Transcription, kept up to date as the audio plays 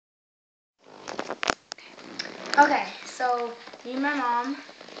Okay, so me and my mom,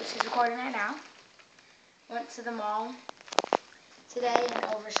 which is recording right now, went to the mall today and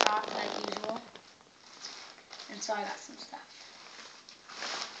overshot like usual. And so I got some stuff.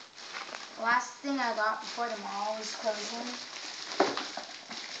 The last thing I got before the mall was closing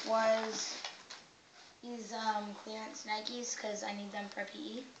was these clearance Nikes because I need them for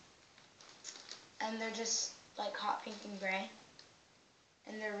PE. And they're just like hot pink and gray.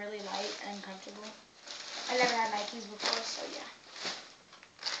 And they're really light and comfortable. I never had Nikes before, so yeah.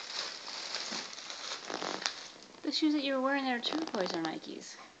 The shoes that you were wearing there, turquoise, are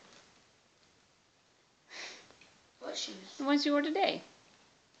Nikes. What shoes? The ones you wore today.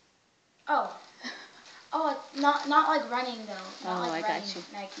 Oh, not like running though. Not like I running got you.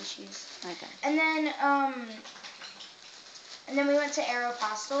 Nike shoes. I got you. And then we went to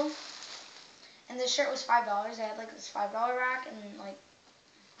Aeropostale, and the shirt was $5. They had like this $5 rack, and like,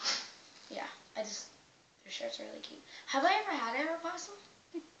 yeah, their shirts are really cute. Have I ever had Aeropostale?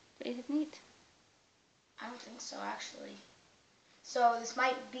 It's neat. I don't think so, actually. So this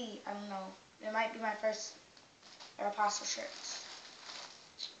might be, I don't know, it might be my first Aeropostale shirts.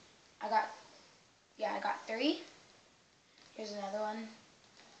 I got 3. Here's another one.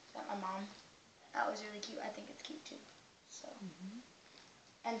 Got my mom. That was really cute. I think it's cute too. So,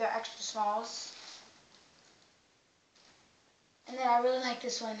 and they're extra smalls. And then I really like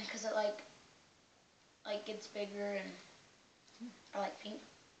this one because it like gets bigger, and I like pink.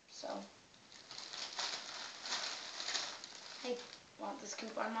 So, hey, want this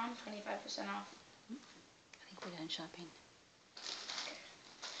coupon, Mom? 25% off. I think we're done shopping. Okay.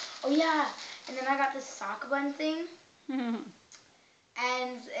 Oh yeah, and then I got this sock bun thing. And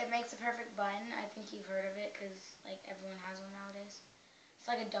it makes a perfect bun. I think you've heard of it because like everyone has one nowadays. It's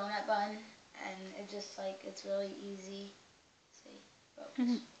like a donut bun, and it just like, it's really easy. See,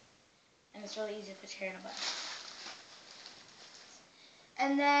 focus. And it's really easy to put your hair in a bun.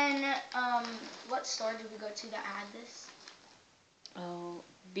 And then, what store did we go to that had this? Oh,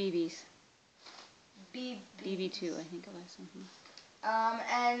 BB's. BB2, I think it was.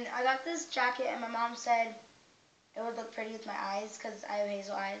 And I got this jacket, and my mom said it would look pretty with my eyes because I have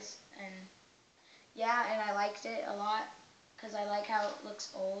hazel eyes, and yeah, and I liked it a lot because I like how it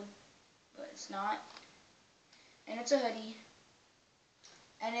looks old, but it's not. And it's a hoodie,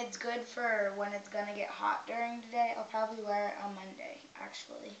 and it's good for when it's gonna get hot during the day. I'll probably wear it on Monday,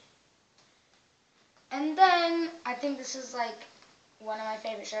 actually. And then I think this is like one of my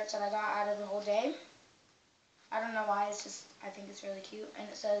favorite shirts that I got out of the whole day. I don't know why, it's just, I think it's really cute, and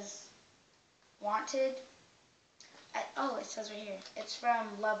it says wanted. It says right here. It's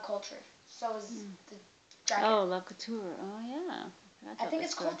from Love Culture. So is the jacket. Oh, Love Couture. Oh, yeah. I think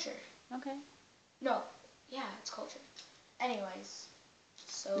it's Culture. Okay. No. Yeah, it's Culture. Anyways.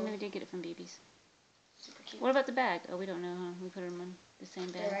 So. Maybe we did get it from BB's. Super cute. What about the bag? Oh, we don't know, huh? We put them in the same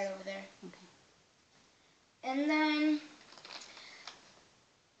bag. They're right over there. Okay. And then,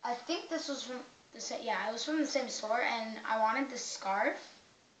 I think this was from the same, yeah, it was from the same store, and I wanted this scarf.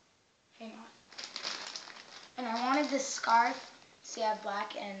 Hang on. And I wanted this scarf. See, I have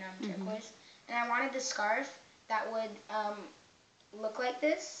black and turquoise. And I wanted this scarf that would look like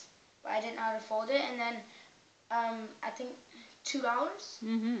this, but I didn't know how to fold it. And then I think $2.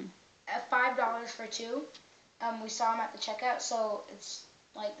 $5 for 2. We saw them at the checkout, so it's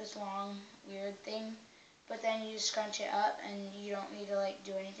like this long, weird thing. But then you just scrunch it up, and you don't need to like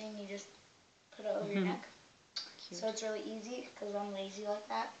do anything. You just put it over your neck. Cute. So it's really easy because I'm lazy like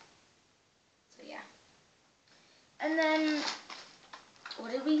that. So yeah. And then,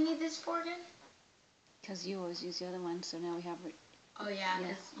 what did we need this for again? Because you always use the other one, so now we have it. Oh yeah,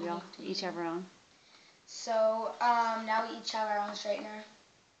 yeah, we all each have our own. So now we each have our own straightener.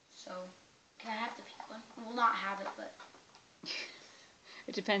 So can I have the pink one? We'll not have it, but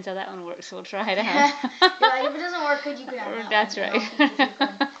it depends how that one works. So we'll try it out. Yeah, if it doesn't work good, you can have that. That's one,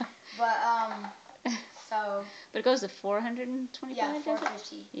 right. But so. But it goes to 425. Yeah,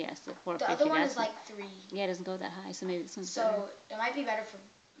 450. Yes, the 450. The other one is like 3. Yeah, it doesn't go that high, so maybe this one's better. So it might be better for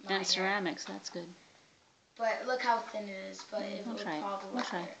my and ceramics, that's good. But look how thin it is. But it would probably we'll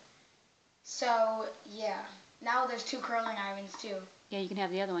try. So yeah, now there's 2 curling irons too. Yeah, you can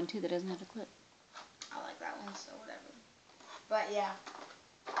have the other one too that doesn't have a clip. I like that one, so whatever. But yeah.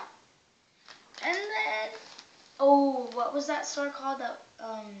 And then, what was that store called? That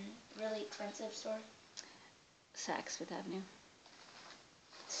really expensive store? Saks Fifth Avenue.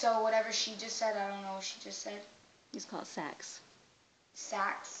 So whatever she just said, I don't know what she just said. It's called Saks.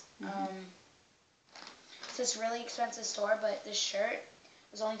 Saks. It's this really expensive store, but this shirt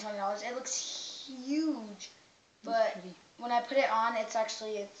was only $20. It looks huge, but when I put it on, it's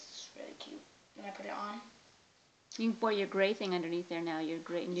really cute when I put it on. You can wear your gray thing underneath there now. Your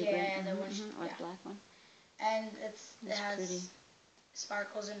gray, new gray, Yeah, the one, or yeah. the black one. And it That's has pretty.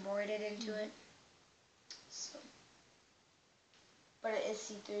 sparkles embroidered into it. So, but it is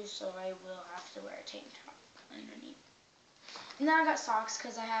see-through, so I will have to wear a tank top underneath. And then I got socks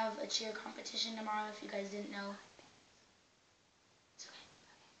because I have a cheer competition tomorrow. If you guys didn't know. It's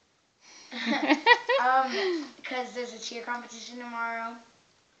okay. Because there's a cheer competition tomorrow,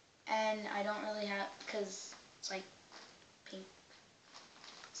 and I don't really have, because it's like pink.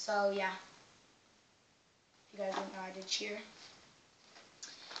 So yeah, if you guys don't know, I did cheer.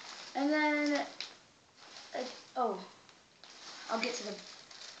 And then, oh, I'll get to the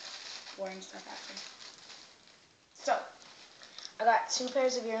boring stuff after. So, I got 2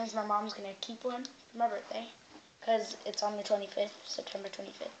 pairs of earrings. My mom's going to keep one for my birthday, because it's on the 25th, September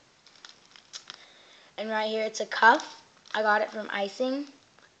 25th. And right here, it's a cuff. I got it from Icing.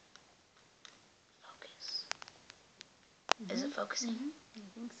 Focus. Is it focusing? I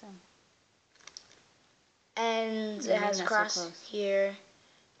think so. And it has a cross here,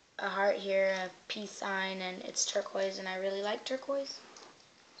 a heart here, a peace sign, and it's turquoise, and I really like turquoise.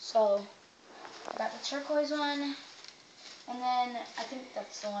 So, I got the turquoise one, and then I think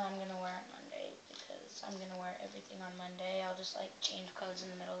that's the one I'm going to wear on Monday, because I'm going to wear everything on Monday. I'll just, like, change clothes in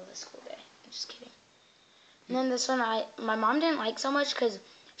the middle of the school day. I'm just kidding. And then this one, my mom didn't like so much because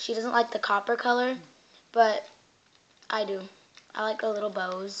she doesn't like the copper color, but I do. I like the little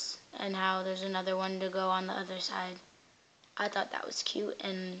bows and how there's another one to go on the other side. I thought that was cute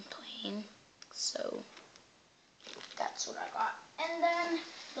and plain, so that's what I got. And then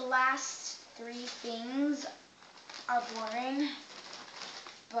the last 3 things are boring,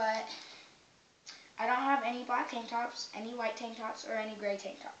 but I don't have any black tank tops, any white tank tops, or any gray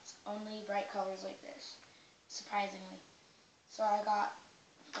tank tops. Only bright colors like this, surprisingly. So I got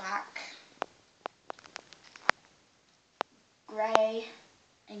black, gray,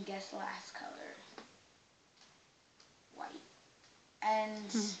 and guess the last color, white.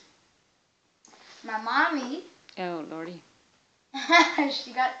 And my mommy, Oh, Lordy.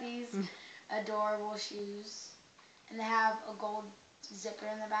 she got these adorable shoes, and they have a gold zipper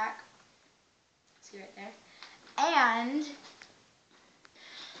in the back. See right there. And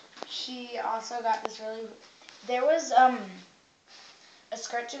she also got this really, there was a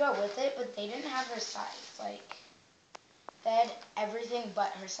skirt to go with it, but they didn't have her size. Like, they had everything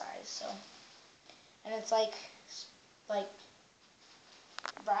but her size. So, and it's like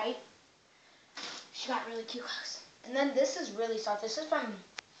right. She got really cute clothes. And then this is really soft. This is from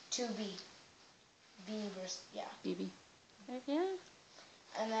 2B. Yeah. BB. Yeah.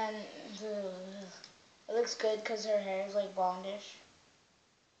 And then it looks good because her hair is like blondish.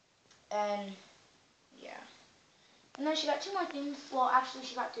 And yeah. And then she got 2 more things. Well, actually,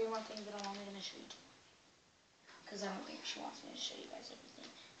 she got 3 more things, but I'm only going to show you 2 more. Because I don't think she wants me to show you guys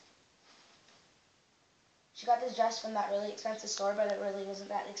everything. She got this dress from that really expensive store, but it really wasn't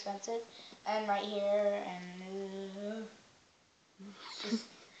that expensive. And right here, and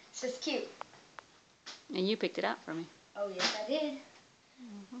it's just cute. And you picked it out for me. Oh, yes, I did.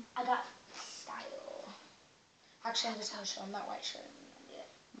 I got style. Actually, I'm just going to show them that white shirt.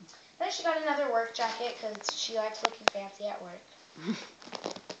 Then she got another work jacket because she likes looking fancy at work.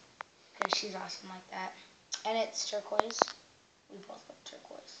 Because she's awesome like that. And it's turquoise. We both like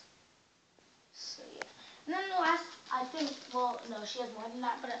turquoise. So, yeah. And then the last, I think, well, no, she has more than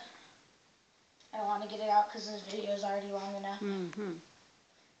that, but I don't want to get it out because this video is already long enough.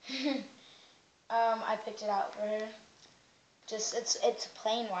 I picked it out for her. Just, it's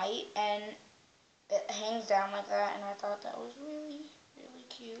plain white, and it hangs down like that, and I thought that was really, really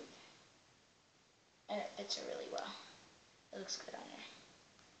cute. And it fits her really well. It looks good on her.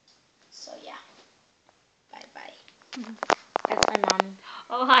 So, yeah. Bye-bye. That's my mom.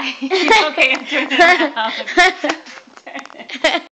 Oh, hi. Okay, I'm turning it around.